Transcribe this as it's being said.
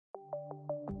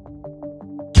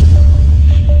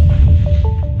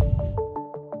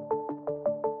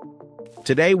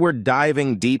Today, we're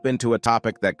diving deep into a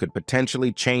topic that could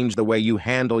potentially change the way you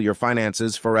handle your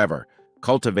finances forever: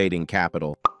 cultivating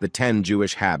capital, the 10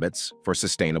 Jewish habits for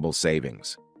sustainable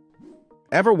savings.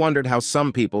 Ever wondered how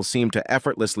some people seem to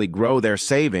effortlessly grow their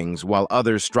savings while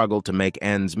others struggle to make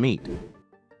ends meet?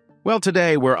 Well,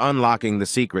 today we're unlocking the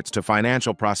secrets to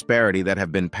financial prosperity that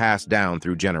have been passed down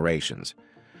through generations.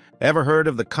 Ever heard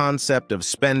of the concept of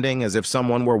spending as if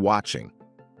someone were watching?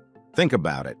 Think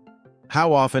about it.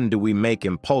 How often do we make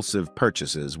impulsive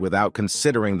purchases without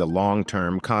considering the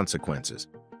long-term consequences?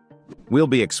 We'll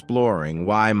be exploring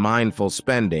why mindful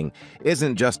spending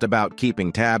isn't just about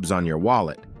keeping tabs on your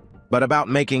wallet, but about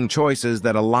making choices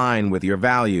that align with your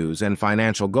values and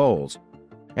financial goals.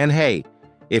 And hey,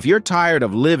 if you're tired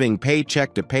of living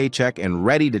paycheck to paycheck and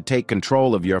ready to take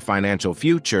control of your financial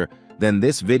future, then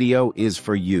this video is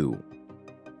for you.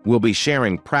 We'll be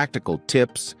sharing practical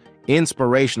tips,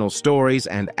 inspirational stories,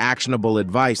 and actionable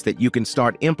advice that you can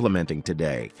start implementing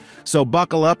today. So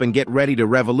buckle up and get ready to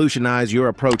revolutionize your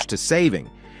approach to saving.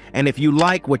 And if you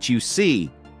like what you see,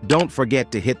 don't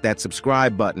forget to hit that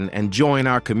subscribe button and join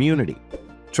our community.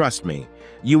 Trust me,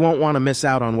 you won't want to miss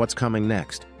out on what's coming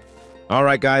next. All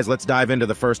right, guys, let's dive into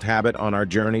the first habit on our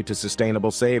journey to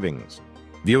sustainable savings: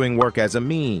 viewing work as a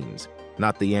means,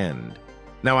 not the end.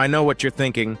 Now, I know what you're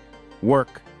thinking: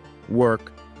 work,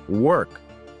 work, work,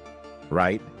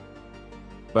 right?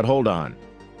 But hold on.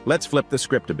 Let's flip the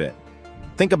script a bit.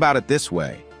 Think about it this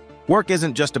way. Work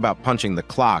isn't just about punching the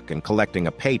clock and collecting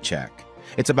a paycheck.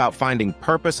 It's about finding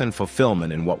purpose and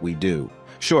fulfillment in what we do.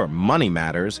 Sure, money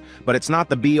matters, but it's not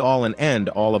the be-all and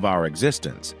end-all of our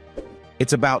existence.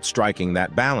 It's about striking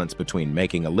that balance between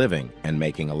making a living and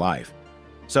making a life.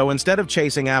 So instead of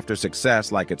chasing after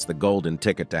success like it's the golden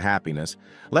ticket to happiness,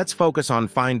 let's focus on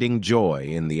finding joy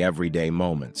in the everyday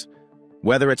moments.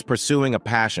 Whether it's pursuing a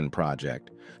passion project,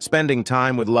 spending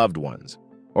time with loved ones,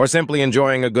 or simply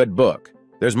enjoying a good book,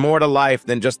 there's more to life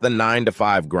than just the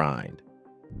 9-to-5 grind.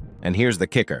 And here's the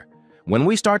kicker. When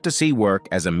we start to see work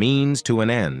as a means to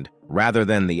an end, rather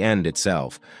than the end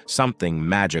itself, something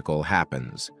magical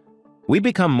happens. We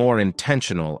become more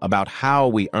intentional about how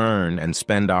we earn and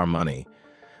spend our money.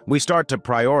 We start to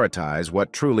prioritize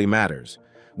what truly matters,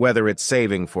 whether it's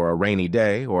saving for a rainy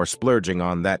day or splurging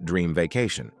on that dream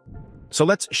vacation. So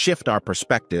let's shift our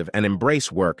perspective and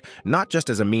embrace work not just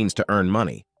as a means to earn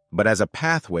money, but as a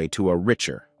pathway to a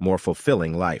richer, more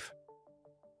fulfilling life.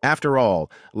 After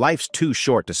all, life's too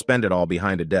short to spend it all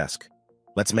behind a desk.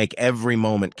 Let's make every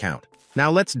moment count.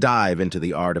 Now let's dive into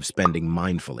the art of spending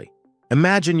mindfully.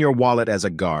 Imagine your wallet as a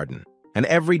garden, and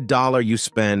every dollar you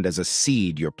spend as a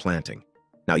seed you're planting.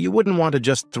 Now, you wouldn't want to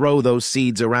just throw those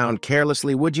seeds around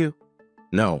carelessly, would you?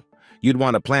 No, you'd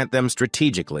want to plant them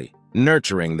strategically,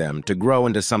 nurturing them to grow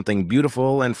into something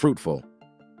beautiful and fruitful.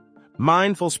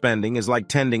 Mindful spending is like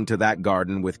tending to that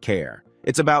garden with care.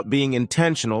 It's about being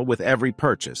intentional with every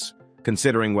purchase,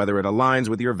 considering whether it aligns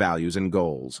with your values and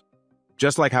goals.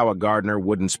 Just like how a gardener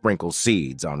wouldn't sprinkle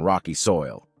seeds on rocky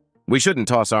soil, we shouldn't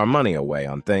toss our money away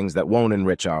on things that won't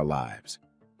enrich our lives.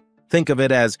 Think of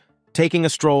it as taking a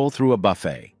stroll through a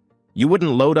buffet. You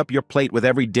wouldn't load up your plate with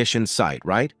every dish in sight,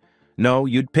 right? No,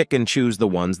 you'd pick and choose the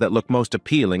ones that look most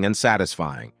appealing and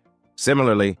satisfying.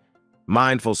 Similarly,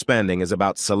 mindful spending is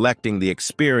about selecting the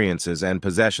experiences and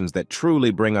possessions that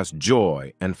truly bring us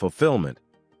joy and fulfillment,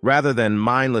 rather than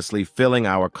mindlessly filling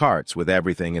our carts with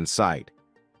everything in sight.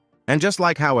 And just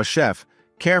like how a chef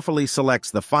carefully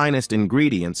selects the finest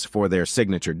ingredients for their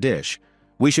signature dish,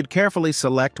 we should carefully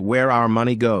select where our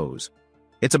money goes.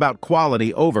 It's about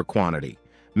quality over quantity,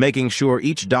 making sure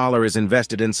each dollar is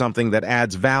invested in something that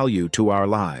adds value to our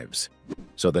lives.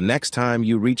 So the next time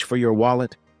you reach for your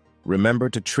wallet, remember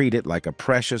to treat it like a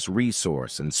precious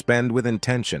resource and spend with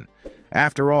intention.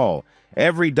 After all,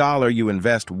 every dollar you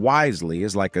invest wisely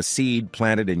is like a seed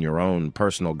planted in your own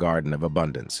personal garden of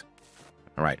abundance.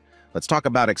 All right, let's talk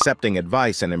about accepting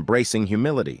advice and embracing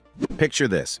humility. Picture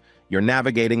this. You're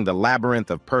navigating the labyrinth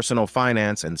of personal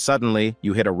finance and suddenly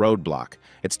you hit a roadblock.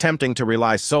 It's tempting to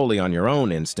rely solely on your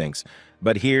own instincts,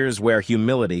 but here's where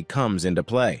humility comes into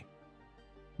play.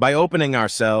 By opening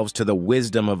ourselves to the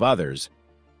wisdom of others,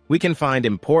 we can find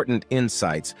important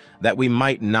insights that we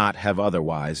might not have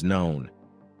otherwise known.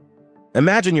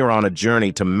 Imagine you're on a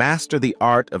journey to master the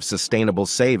art of sustainable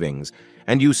savings,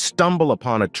 and you stumble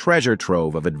upon a treasure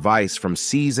trove of advice from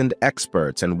seasoned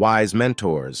experts and wise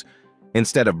mentors.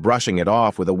 Instead of brushing it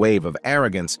off with a wave of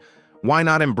arrogance, why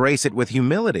not embrace it with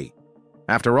humility?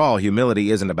 After all,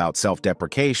 humility isn't about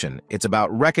self-deprecation. It's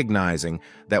about recognizing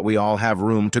that we all have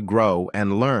room to grow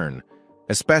and learn,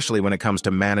 especially when it comes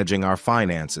to managing our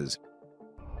finances.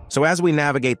 So as we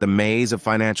navigate the maze of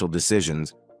financial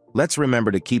decisions, let's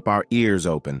remember to keep our ears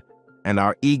open and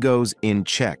our egos in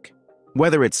check.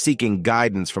 Whether it's seeking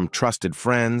guidance from trusted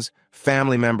friends,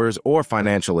 family members, or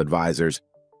financial advisors,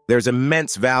 there's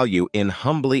immense value in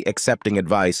humbly accepting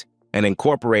advice and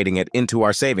incorporating it into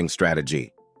our saving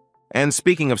strategy. And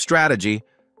speaking of strategy,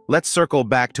 let's circle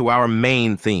back to our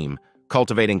main theme,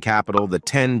 Cultivating Capital, the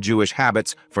 10 Jewish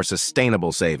habits for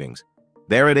sustainable savings.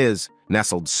 There it is,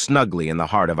 nestled snugly in the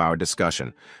heart of our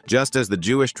discussion. Just as the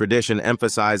Jewish tradition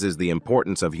emphasizes the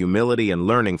importance of humility and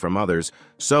learning from others,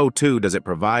 so too does it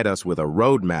provide us with a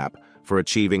roadmap for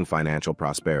achieving financial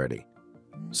prosperity.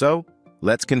 So,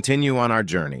 let's continue on our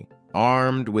journey,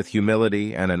 armed with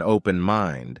humility and an open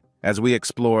mind, as we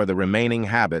explore the remaining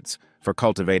habits for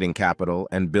cultivating capital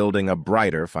and building a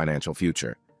brighter financial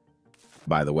future.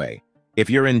 By the way, if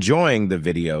you're enjoying the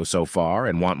video so far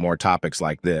and want more topics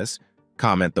like this,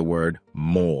 comment the word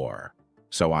 "more"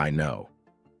 so I know.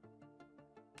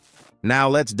 Now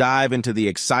let's dive into the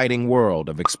exciting world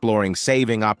of exploring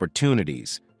saving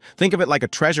opportunities. Think of it like a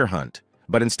treasure hunt,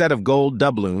 but instead of gold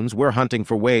doubloons, we're hunting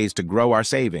for ways to grow our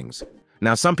savings.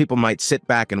 Now, some people might sit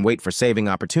back and wait for saving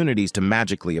opportunities to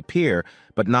magically appear,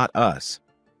 but not us.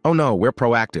 Oh no, we're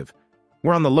proactive.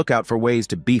 We're on the lookout for ways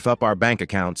to beef up our bank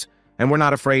accounts, and we're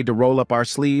not afraid to roll up our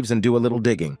sleeves and do a little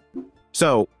digging.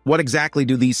 So, what exactly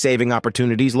do these saving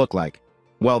opportunities look like?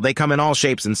 Well, they come in all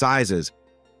shapes and sizes.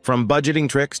 From budgeting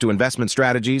tricks to investment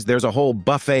strategies, there's a whole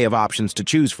buffet of options to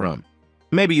choose from.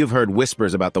 Maybe you've heard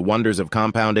whispers about the wonders of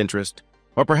compound interest,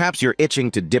 or perhaps you're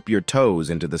itching to dip your toes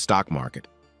into the stock market.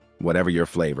 Whatever your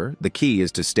flavor, the key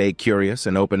is to stay curious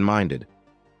and open-minded.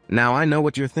 Now, I know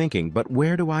what you're thinking, but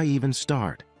where do I even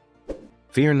start?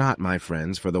 Fear not, my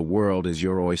friends, for the world is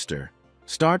your oyster.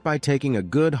 Start by taking a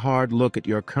good hard look at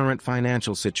your current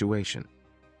financial situation.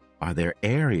 Are there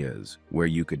areas where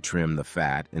you could trim the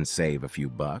fat and save a few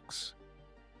bucks?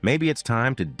 Maybe it's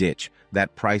time to ditch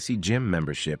that pricey gym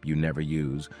membership you never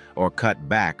use or cut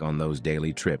back on those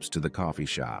daily trips to the coffee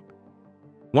shop.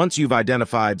 Once you've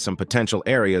identified some potential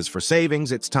areas for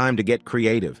savings, it's time to get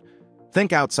creative.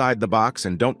 Think outside the box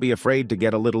and don't be afraid to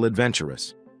get a little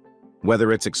adventurous.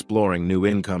 Whether it's exploring new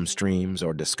income streams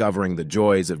or discovering the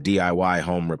joys of DIY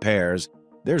home repairs,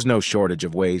 there's no shortage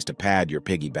of ways to pad your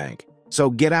piggy bank.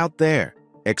 So get out there,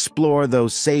 explore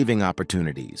those saving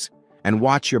opportunities, and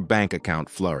watch your bank account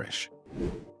flourish.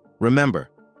 Remember,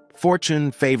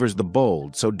 fortune favors the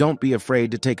bold, so don't be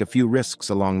afraid to take a few risks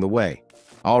along the way.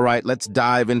 All right, let's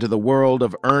dive into the world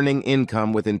of earning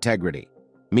income with integrity.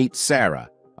 Meet Sarah,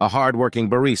 a hardworking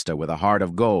barista with a heart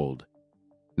of gold.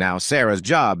 Now, Sarah's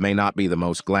job may not be the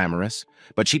most glamorous,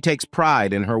 but she takes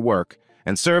pride in her work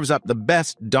and serves up the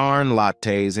best darn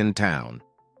lattes in town.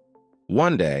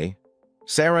 One day,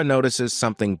 Sarah notices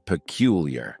something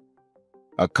peculiar.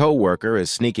 A coworker is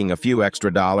sneaking a few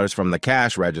extra dollars from the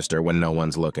cash register when no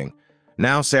one's looking.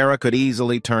 Now, Sarah could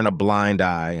easily turn a blind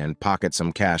eye and pocket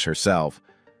some cash herself,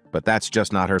 but that's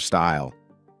just not her style.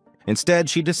 Instead,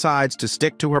 she decides to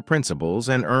stick to her principles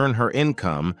and earn her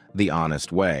income the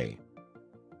honest way.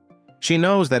 She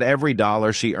knows that every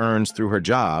dollar she earns through her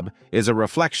job is a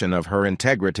reflection of her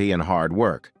integrity and hard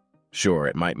work. Sure,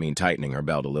 it might mean tightening her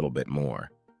belt a little bit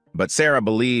more. But Sarah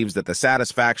believes that the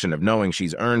satisfaction of knowing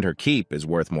she's earned her keep is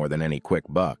worth more than any quick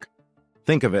buck.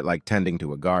 Think of it like tending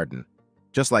to a garden.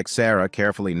 Just like Sarah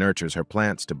carefully nurtures her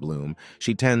plants to bloom,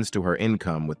 she tends to her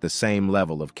income with the same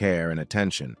level of care and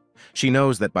attention. She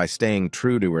knows that by staying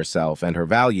true to herself and her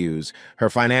values, her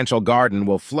financial garden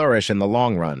will flourish in the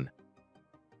long run.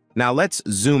 Now let's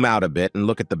zoom out a bit and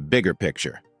look at the bigger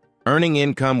picture. Earning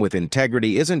income with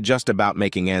integrity isn't just about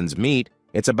making ends meet,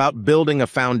 it's about building a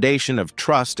foundation of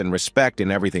trust and respect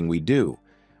in everything we do.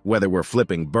 Whether we're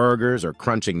flipping burgers or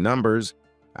crunching numbers,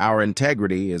 our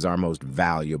integrity is our most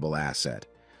valuable asset.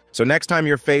 So next time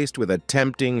you're faced with a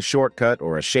tempting shortcut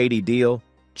or a shady deal,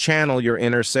 channel your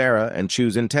inner Sarah and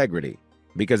choose integrity.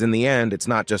 Because in the end, it's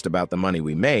not just about the money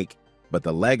we make, but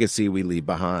the legacy we leave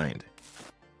behind.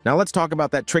 Now let's talk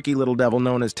about that tricky little devil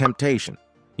known as temptation.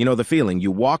 You know the feeling,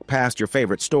 you walk past your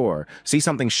favorite store, see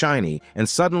something shiny, and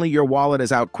suddenly your wallet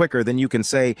is out quicker than you can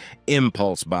say,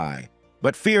 impulse buy.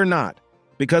 But fear not,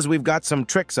 because we've got some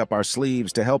tricks up our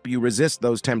sleeves to help you resist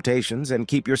those temptations and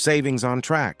keep your savings on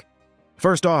track.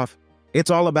 First off,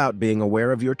 it's all about being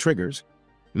aware of your triggers.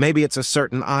 Maybe it's a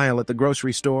certain aisle at the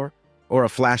grocery store, or a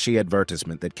flashy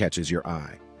advertisement that catches your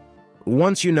eye.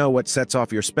 Once you know what sets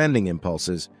off your spending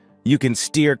impulses, you can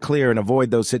steer clear and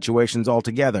avoid those situations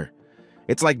altogether.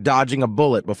 It's like dodging a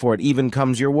bullet before it even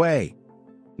comes your way.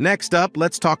 Next up,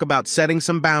 let's talk about setting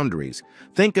some boundaries.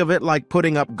 Think of it like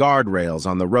putting up guardrails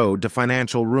on the road to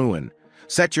financial ruin.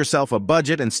 Set yourself a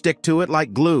budget and stick to it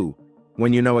like glue.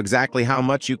 When you know exactly how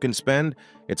much you can spend,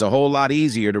 it's a whole lot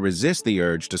easier to resist the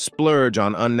urge to splurge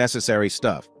on unnecessary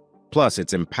stuff. Plus,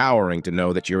 it's empowering to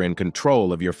know that you're in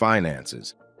control of your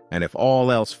finances. And if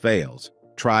all else fails,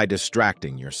 try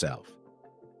distracting yourself.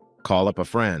 Call up a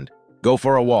friend, go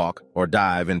for a walk, or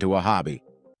dive into a hobby.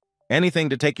 Anything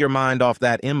to take your mind off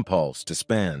that impulse to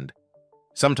spend.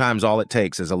 Sometimes all it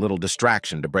takes is a little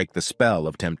distraction to break the spell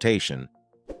of temptation.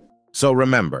 So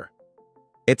remember,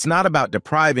 it's not about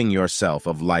depriving yourself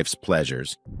of life's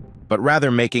pleasures, but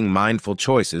rather making mindful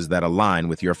choices that align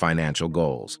with your financial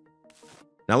goals.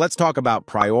 Now let's talk about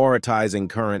prioritizing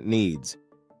current needs.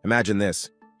 Imagine this,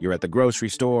 you're at the grocery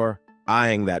store,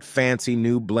 eyeing that fancy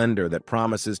new blender that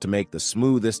promises to make the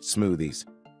smoothest smoothies.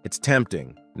 It's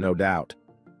tempting, no doubt.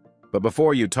 But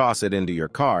before you toss it into your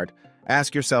cart,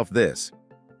 ask yourself this,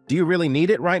 do you really need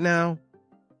it right now?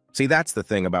 See, that's the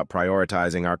thing about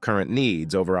prioritizing our current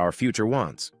needs over our future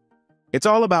wants. It's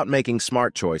all about making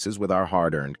smart choices with our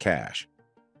hard-earned cash.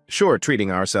 Sure,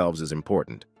 treating ourselves is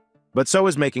important, but so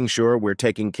is making sure we're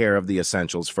taking care of the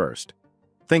essentials first.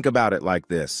 Think about it like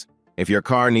this. If your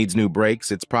car needs new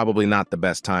brakes, it's probably not the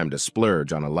best time to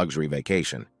splurge on a luxury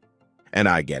vacation. And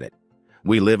I get it.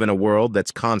 We live in a world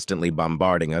that's constantly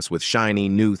bombarding us with shiny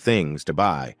new things to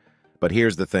buy. But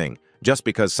here's the thing. Just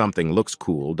because something looks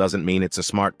cool doesn't mean it's a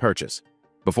smart purchase.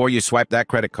 Before you swipe that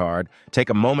credit card, take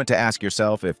a moment to ask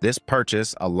yourself if this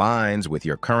purchase aligns with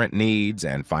your current needs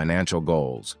and financial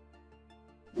goals.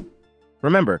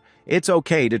 Remember, it's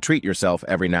okay to treat yourself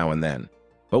every now and then.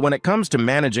 But when it comes to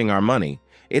managing our money,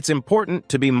 it's important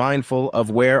to be mindful of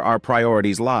where our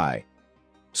priorities lie.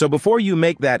 So before you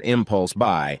make that impulse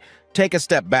buy, take a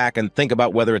step back and think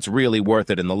about whether it's really worth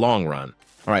it in the long run.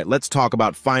 All right, let's talk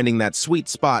about finding that sweet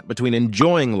spot between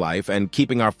enjoying life and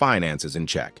keeping our finances in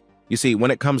check. You see,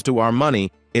 when it comes to our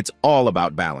money, it's all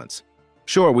about balance.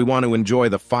 Sure, we want to enjoy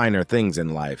the finer things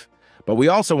in life, but we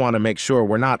also want to make sure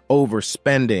we're not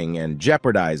overspending and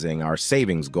jeopardizing our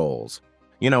savings goals.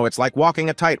 You know, it's like walking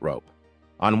a tightrope.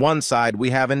 On one side,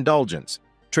 we have indulgence,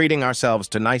 treating ourselves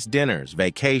to nice dinners,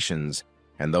 vacations,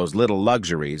 and those little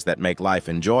luxuries that make life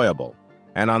enjoyable.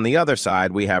 And on the other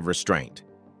side, we have restraint,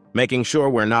 making sure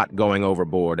we're not going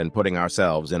overboard and putting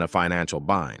ourselves in a financial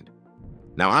bind.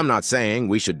 Now, I'm not saying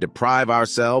we should deprive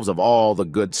ourselves of all the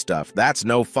good stuff. That's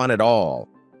no fun at all.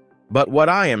 But what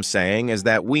I am saying is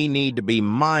that we need to be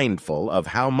mindful of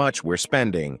how much we're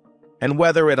spending and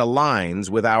whether it aligns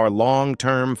with our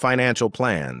long-term financial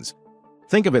plans.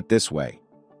 Think of it this way.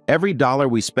 Every dollar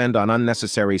we spend on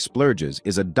unnecessary splurges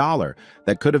is a dollar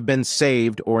that could have been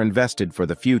saved or invested for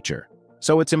the future.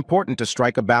 So it's important to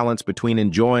strike a balance between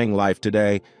enjoying life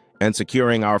today and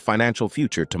securing our financial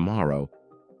future tomorrow.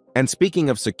 And speaking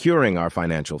of securing our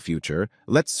financial future,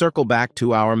 let's circle back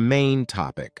to our main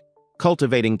topic,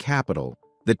 Cultivating Capital,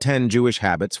 the 10 Jewish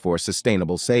habits for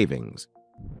sustainable savings.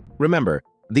 Remember,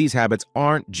 these habits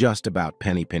aren't just about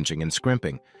penny pinching and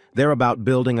scrimping. They're about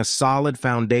building a solid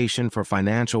foundation for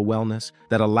financial wellness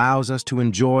that allows us to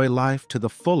enjoy life to the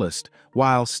fullest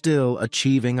while still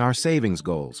achieving our savings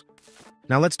goals.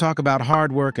 Now let's talk about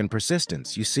hard work and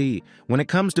persistence. You see, when it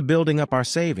comes to building up our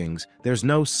savings, there's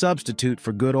no substitute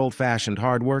for good old-fashioned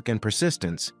hard work and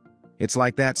persistence. It's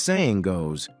like that saying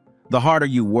goes, the harder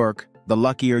you work, the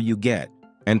luckier you get.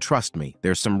 And trust me,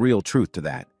 there's some real truth to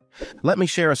that. Let me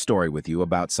share a story with you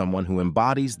about someone who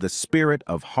embodies the spirit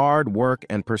of hard work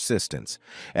and persistence.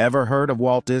 Ever heard of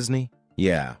Walt Disney?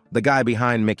 Yeah, the guy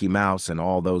behind Mickey Mouse and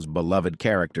all those beloved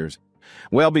characters.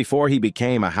 Well, before he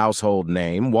became a household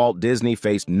name, Walt Disney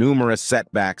faced numerous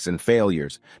setbacks and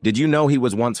failures. Did you know he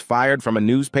was once fired from a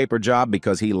newspaper job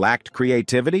because he lacked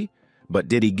creativity? But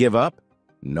did he give up?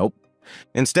 Nope.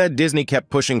 Instead, Disney kept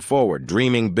pushing forward,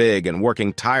 dreaming big and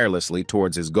working tirelessly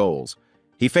towards his goals.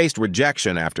 He faced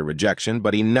rejection after rejection,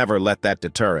 but he never let that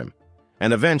deter him.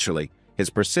 And eventually, his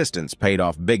persistence paid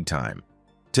off big time.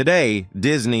 Today,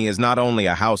 Disney is not only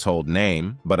a household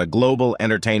name, but a global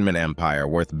entertainment empire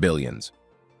worth billions.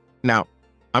 Now,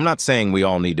 I'm not saying we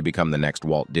all need to become the next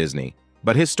Walt Disney,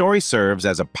 but his story serves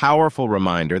as a powerful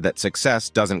reminder that success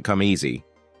doesn't come easy.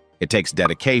 It takes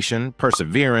dedication,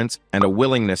 perseverance, and a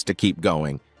willingness to keep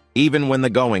going, even when the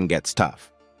going gets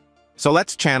tough. So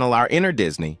let's channel our inner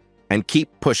Disney and keep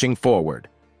pushing forward,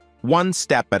 one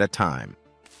step at a time.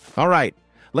 All right,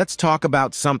 let's talk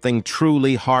about something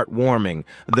truly heartwarming,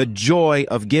 the joy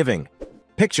of giving.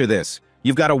 Picture this.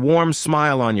 You've got a warm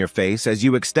smile on your face as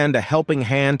you extend a helping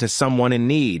hand to someone in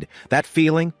need. That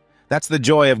feeling? That's the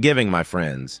joy of giving, my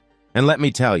friends. And let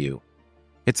me tell you,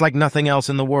 it's like nothing else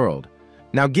in the world.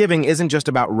 Now, giving isn't just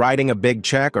about writing a big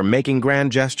check or making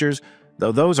grand gestures,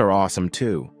 though those are awesome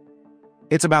too.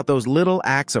 It's about those little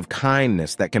acts of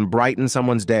kindness that can brighten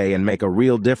someone's day and make a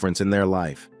real difference in their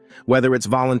life. Whether it's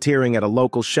volunteering at a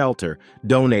local shelter,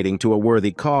 donating to a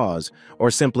worthy cause,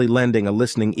 or simply lending a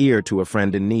listening ear to a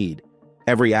friend in need,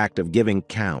 every act of giving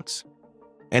counts.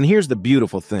 And here's the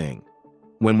beautiful thing.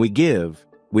 When we give,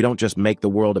 we don't just make the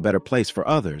world a better place for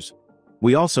others.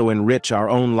 We also enrich our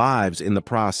own lives in the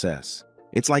process.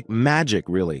 It's like magic,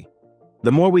 really.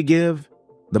 The more we give,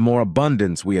 the more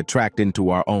abundance we attract into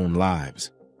our own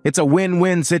lives. It's a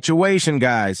win-win situation,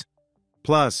 guys.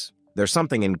 Plus, there's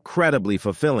something incredibly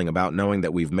fulfilling about knowing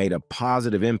that we've made a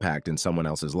positive impact in someone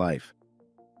else's life.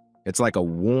 It's like a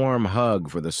warm hug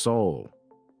for the soul,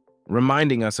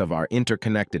 reminding us of our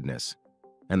interconnectedness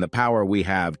and the power we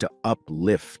have to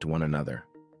uplift one another.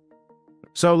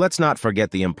 So let's not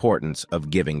forget the importance of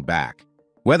giving back.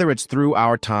 Whether it's through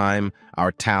our time,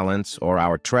 our talents, or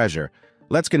our treasure,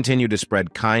 let's continue to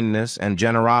spread kindness and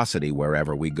generosity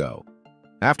wherever we go.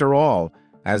 After all,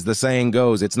 as the saying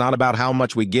goes, it's not about how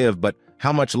much we give, but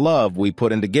how much love we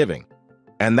put into giving.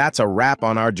 And that's a wrap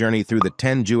on our journey through the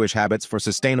 10 Jewish habits for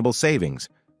sustainable savings.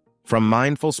 From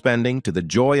mindful spending to the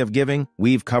joy of giving,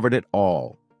 we've covered it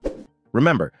all.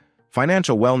 Remember,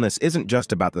 financial wellness isn't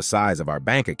just about the size of our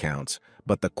bank accounts,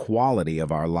 but the quality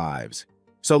of our lives.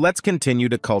 So let's continue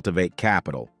to cultivate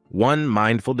capital, one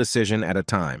mindful decision at a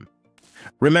time.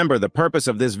 Remember, the purpose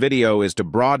of this video is to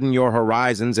broaden your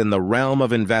horizons in the realm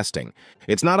of investing.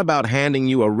 It's not about handing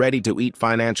you a ready-to-eat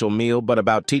financial meal, but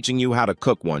about teaching you how to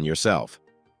cook one yourself.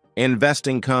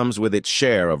 Investing comes with its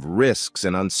share of risks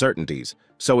and uncertainties,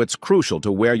 so it's crucial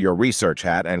to wear your research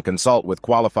hat and consult with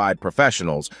qualified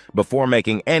professionals before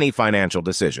making any financial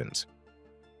decisions.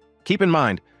 Keep in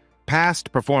mind,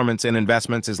 past performance in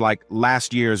investments is like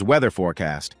last year's weather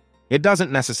forecast. It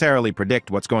doesn't necessarily predict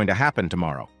what's going to happen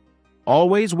tomorrow.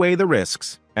 Always weigh the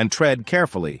risks and tread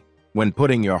carefully when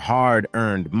putting your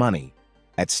hard-earned money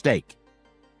at stake.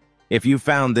 If you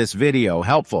found this video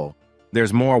helpful,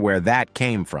 there's more where that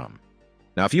came from.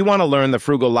 Now, if you want to learn the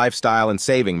frugal lifestyle and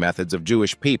saving methods of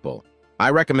Jewish people, I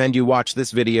recommend you watch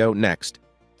this video next.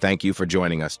 Thank you for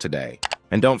joining us today.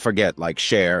 And don't forget, like,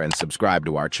 share, and subscribe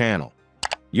to our channel.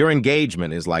 Your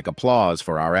engagement is like applause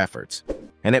for our efforts,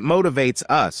 and it motivates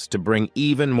us to bring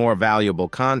even more valuable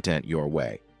content your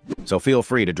way. So feel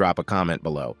free to drop a comment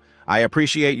below. I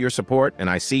appreciate your support, and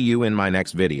I see you in my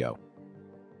next video.